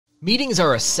Meetings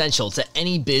are essential to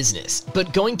any business,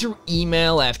 but going through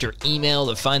email after email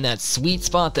to find that sweet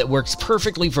spot that works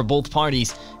perfectly for both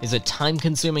parties is a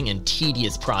time-consuming and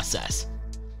tedious process.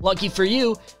 Lucky for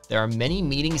you, there are many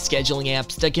meeting scheduling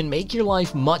apps that can make your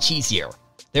life much easier.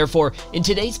 Therefore, in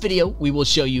today's video, we will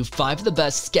show you 5 of the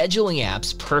best scheduling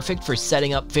apps perfect for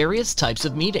setting up various types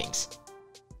of meetings.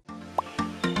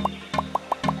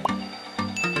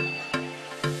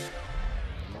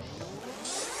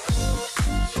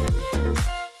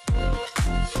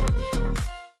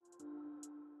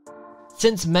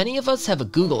 Since many of us have a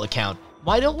Google account,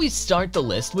 why don't we start the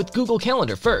list with Google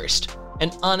Calendar first?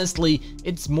 And honestly,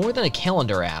 it's more than a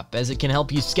calendar app, as it can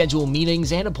help you schedule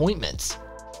meetings and appointments.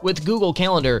 With Google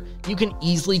Calendar, you can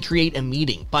easily create a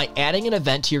meeting by adding an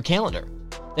event to your calendar.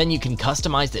 Then you can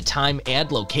customize the time,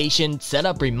 add location, set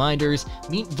up reminders,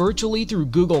 meet virtually through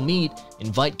Google Meet,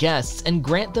 invite guests, and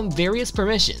grant them various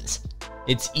permissions.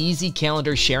 Its easy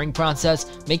calendar sharing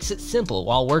process makes it simple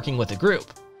while working with a group.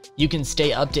 You can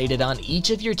stay updated on each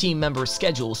of your team members'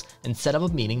 schedules and set up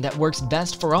a meeting that works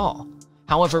best for all.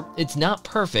 However, it's not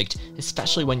perfect,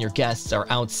 especially when your guests are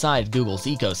outside Google's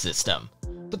ecosystem.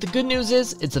 But the good news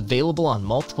is it's available on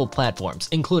multiple platforms,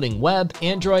 including web,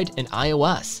 Android, and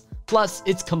iOS. Plus,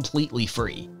 it's completely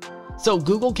free. So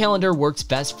Google Calendar works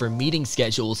best for meeting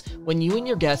schedules when you and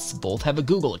your guests both have a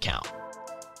Google account.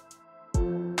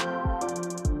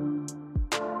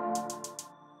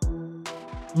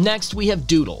 Next, we have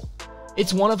Doodle.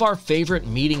 It's one of our favorite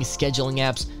meeting scheduling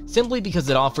apps simply because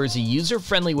it offers a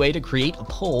user-friendly way to create a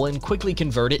poll and quickly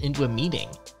convert it into a meeting.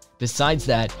 Besides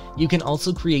that, you can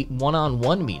also create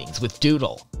one-on-one meetings with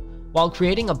Doodle. While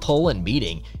creating a poll and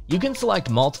meeting, you can select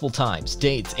multiple times,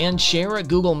 dates, and share a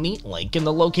Google Meet link in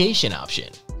the location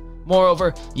option.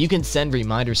 Moreover, you can send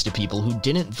reminders to people who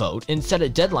didn't vote and set a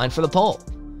deadline for the poll.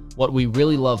 What we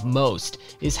really love most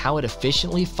is how it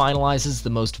efficiently finalizes the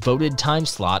most voted time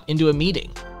slot into a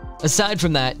meeting. Aside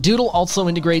from that, Doodle also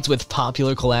integrates with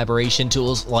popular collaboration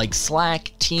tools like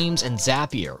Slack, Teams, and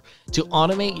Zapier to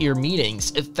automate your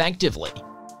meetings effectively.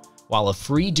 While a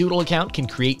free Doodle account can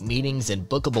create meetings and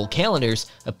bookable calendars,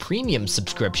 a premium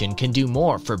subscription can do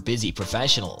more for busy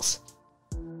professionals.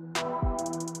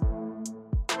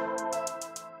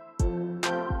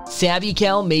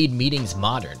 SavvyCal made meetings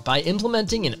modern by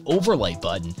implementing an overlay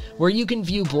button where you can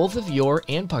view both of your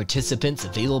and participants'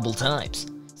 available times,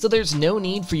 so there's no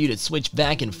need for you to switch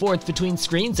back and forth between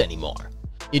screens anymore.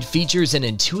 It features an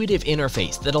intuitive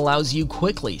interface that allows you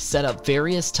quickly set up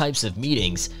various types of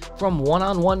meetings, from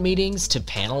one-on-one meetings to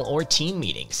panel or team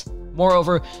meetings.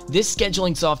 Moreover, this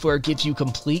scheduling software gives you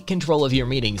complete control of your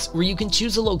meetings, where you can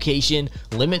choose a location,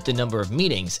 limit the number of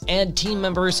meetings, add team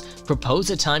members, propose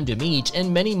a time to meet,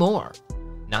 and many more.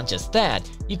 Not just that,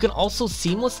 you can also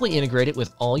seamlessly integrate it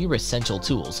with all your essential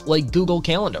tools like Google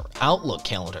Calendar, Outlook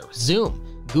Calendar,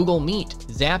 Zoom, Google Meet,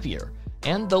 Zapier,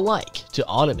 and the like to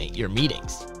automate your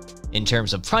meetings. In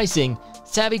terms of pricing,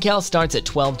 SavvyCal starts at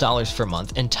 $12 per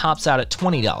month and tops out at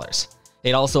 $20.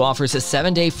 It also offers a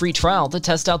 7-day free trial to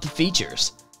test out the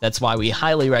features. That's why we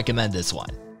highly recommend this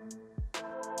one.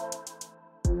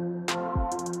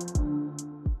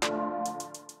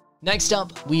 Next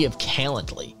up, we have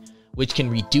Calendly, which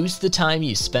can reduce the time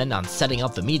you spend on setting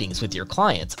up the meetings with your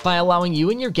clients by allowing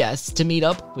you and your guests to meet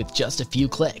up with just a few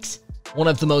clicks. One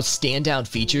of the most standout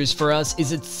features for us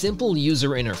is its simple user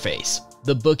interface.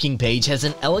 The booking page has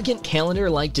an elegant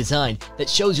calendar-like design that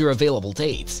shows your available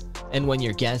dates. And when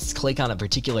your guests click on a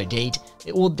particular date,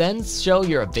 it will then show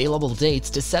your available dates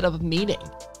to set up a meeting.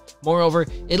 Moreover,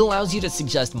 it allows you to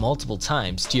suggest multiple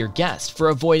times to your guest for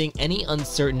avoiding any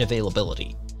uncertain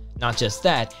availability. Not just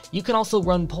that, you can also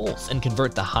run polls and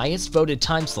convert the highest voted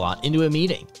time slot into a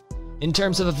meeting. In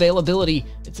terms of availability,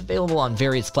 it's available on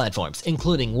various platforms,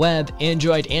 including web,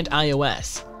 Android, and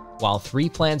iOS. While 3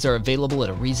 plans are available at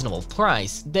a reasonable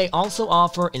price, they also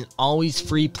offer an always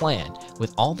free plan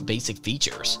with all the basic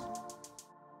features.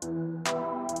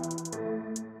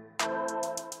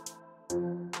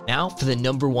 Now for the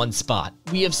 #1 spot,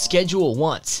 we have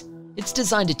ScheduleOnce. It's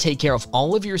designed to take care of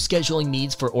all of your scheduling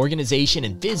needs for organization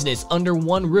and business under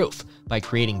one roof by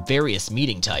creating various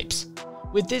meeting types.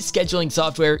 With this scheduling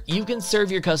software, you can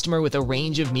serve your customer with a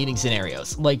range of meeting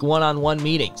scenarios like one-on-one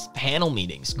meetings, panel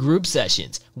meetings, group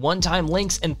sessions, one-time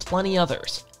links, and plenty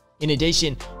others. In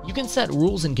addition, you can set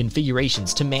rules and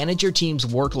configurations to manage your team's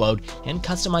workload and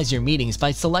customize your meetings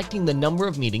by selecting the number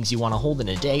of meetings you want to hold in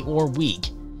a day or week.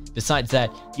 Besides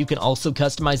that, you can also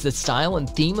customize the style and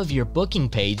theme of your booking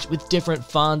page with different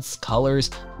fonts, colors,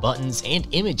 buttons, and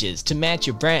images to match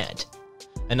your brand.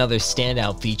 Another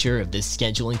standout feature of this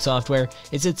scheduling software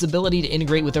is its ability to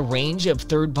integrate with a range of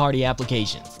third-party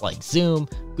applications like Zoom,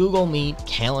 Google Meet,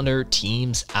 Calendar,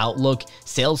 Teams, Outlook,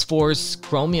 Salesforce,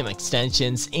 Chromium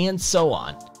extensions, and so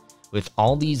on. With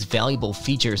all these valuable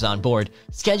features on board,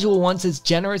 ScheduleOnce is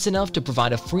generous enough to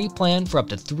provide a free plan for up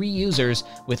to 3 users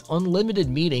with unlimited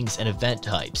meetings and event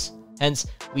types. Hence,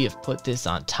 we have put this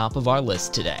on top of our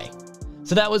list today.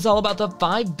 So that was all about the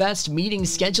 5 best meeting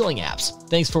scheduling apps.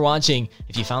 Thanks for watching.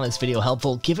 If you found this video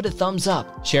helpful, give it a thumbs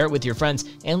up, share it with your friends,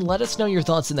 and let us know your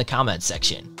thoughts in the comments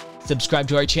section. Subscribe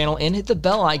to our channel and hit the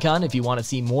bell icon if you want to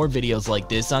see more videos like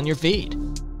this on your feed.